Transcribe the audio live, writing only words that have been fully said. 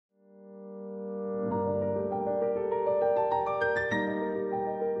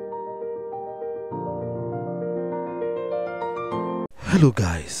Hello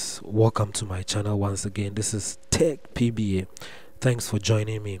guys, welcome to my channel once again. This is Tech PBA. Thanks for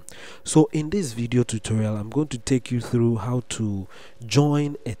joining me. So in this video tutorial, I'm going to take you through how to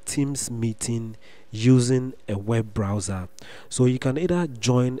join a Teams meeting using a web browser. So you can either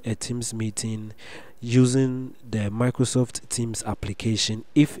join a Teams meeting using the Microsoft Teams application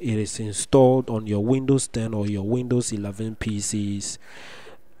if it is installed on your Windows 10 or your Windows 11 PCs,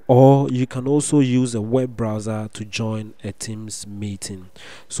 or you can also use a web browser to join a Teams meeting.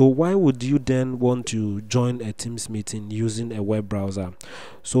 So why would you then want to join a Teams meeting using a web browser?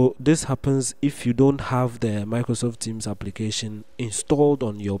 So this happens if you don't have the Microsoft Teams application installed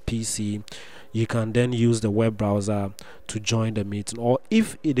on your PC. You can then use the web browser to join the meeting, or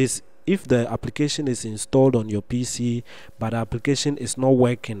if the application is installed on your PC but the application is not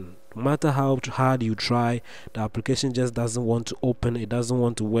working, no matter how hard you try, the application just doesn't want to open, it doesn't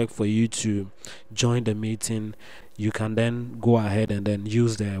want to work for you to join the meeting, you can then go ahead and then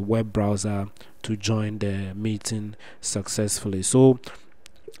use the web browser to join the meeting successfully. So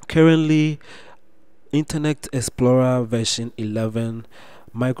currently, Internet Explorer version 11,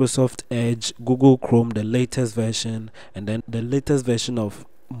 Microsoft Edge, Google Chrome, the latest version, and then the latest version of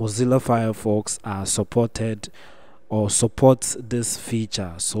Mozilla Firefox are supported or supports this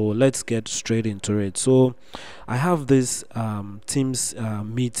feature. So let's get straight into it. So I have this Teams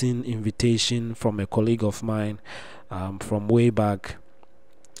meeting invitation from a colleague of mine from way back.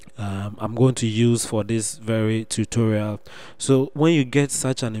 I'm going to use for this very tutorial. So when you get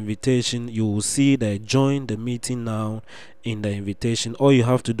such an invitation, you will see the join the meeting now in the invitation. All you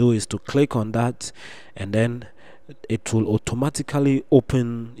have to do is to click on that, and then it will automatically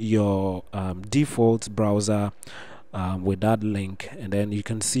open your default browser with that link, and then you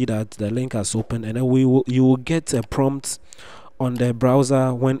can see that the link has opened, and then you will get a prompt on the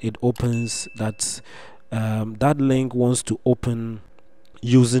browser when it opens that that link wants to open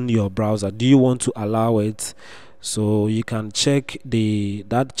using your browser. Do you want to allow it? So you can check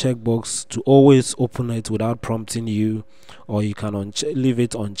that checkbox to always open it without prompting you, or you can leave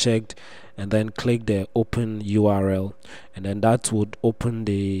it unchecked and then click the open URL, and then that would open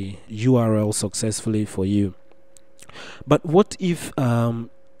the URL successfully for you. But what if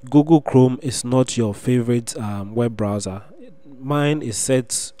Google Chrome is not your favorite web browser? Mine is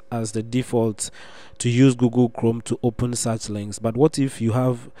set as the default to use Google Chrome to open such links. But what if you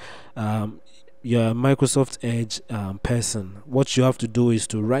have your Microsoft Edge person? What you have to do is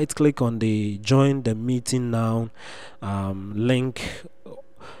to right click on the join the meeting now link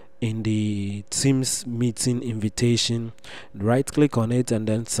in the Teams meeting invitation, right click on it and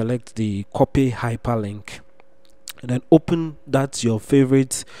then select the copy hyperlink, and then open that your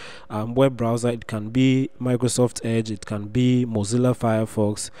favorite web browser. It can be Microsoft Edge, it can be Mozilla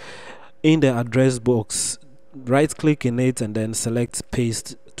Firefox. In the address box, right click in it and then select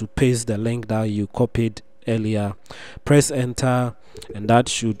paste to paste the link that you copied earlier. Press enter, and that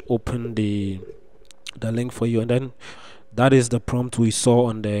should open the link for you, and then that is the prompt we saw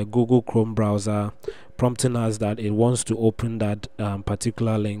on the Google Chrome browser, prompting us that it wants to open that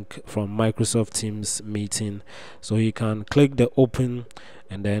particular link from Microsoft Teams meeting. So you can click the open,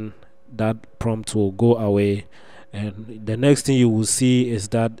 and then that prompt will go away, and the next thing you will see is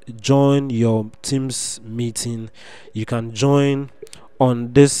that join your Teams meeting. You can join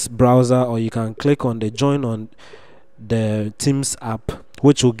on this browser, or you can click on the join on the Teams app,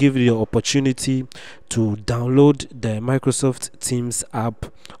 which will give you the opportunity to download the Microsoft Teams app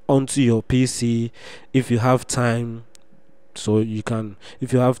onto your PC if you have time. So you can,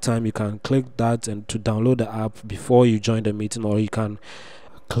 if you have time, you can click that and to download the app before you join the meeting, or you can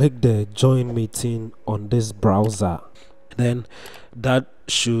click the join meeting on this browser. Then that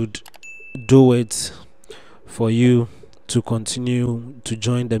should do it for you to continue to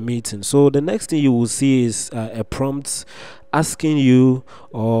join the meeting. So the next thing you will see is a prompt asking you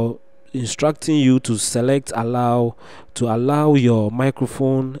or instructing you to select allow, to allow your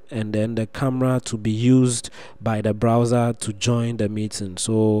microphone and then the camera to be used by the browser to join the meeting.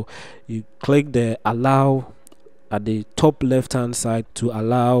 So you click the allow at the top left hand side to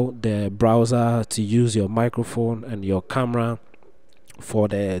allow the browser to use your microphone and your camera for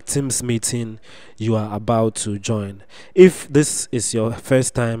the Teams meeting you are about to join. If this is your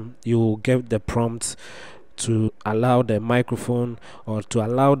first time, you will get the prompt to allow the microphone or to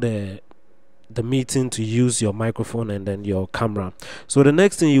allow the meeting to use your microphone and then your camera. So the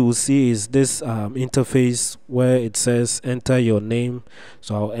next thing you will see is this interface where it says enter your name.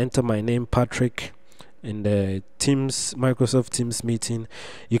 So I'll enter my name, Patrick, in the Teams Microsoft Teams meeting.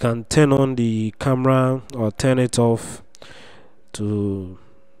 You can turn on the camera or turn it off to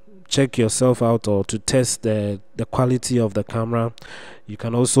check yourself out or to test the quality of the camera. You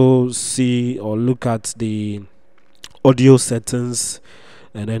can also see or look at the audio settings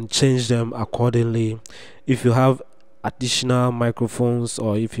and then change them accordingly. If you have additional microphones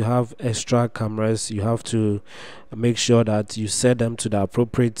or if you have extra cameras, you have to make sure that you set them to the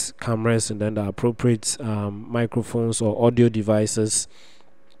appropriate cameras and then the appropriate microphones or audio devices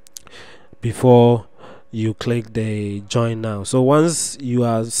before you click the join now. So once you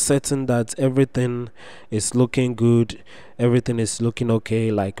are certain that everything is looking good, everything is looking okay,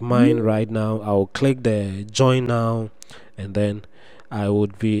 like mine right now, I'll click the join now, and then I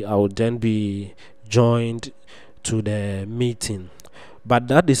would then be joined to the meeting. But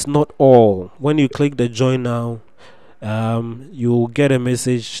that is not all. When you click the join now, you'll get a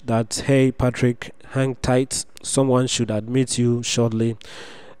message that, hey Patrick, hang tight, someone should admit you shortly,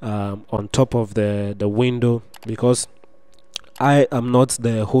 on top of the window, because I am not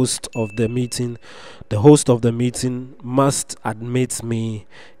the host of the meeting. The host of the meeting must admit me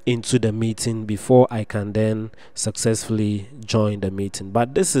into the meeting before I can then successfully join the meeting.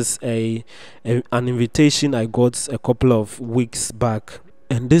 But this is an invitation I got a couple of weeks back,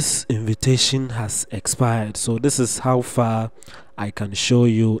 and this invitation has expired. So this is how far I can show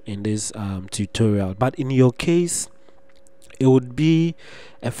you in this tutorial. But in your case, it would be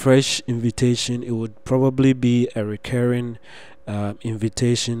a fresh invitation. It would probably be a recurring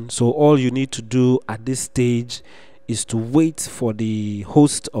invitation. So all you need to do at this stage is to wait for the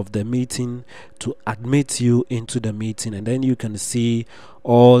host of the meeting to admit you into the meeting, and then you can see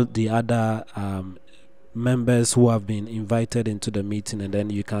all the other members who have been invited into the meeting, and then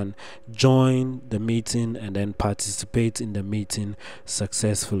you can join the meeting and then participate in the meeting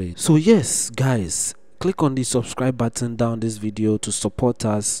successfully. So yes guys, click on the subscribe button down this video to support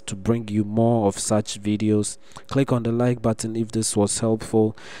us to bring you more of such videos. Click on the like button if this was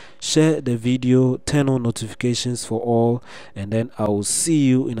helpful. Share the video, turn on notifications for all, and then I will see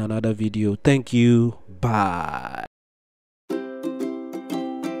you in another video. Thank you. Bye.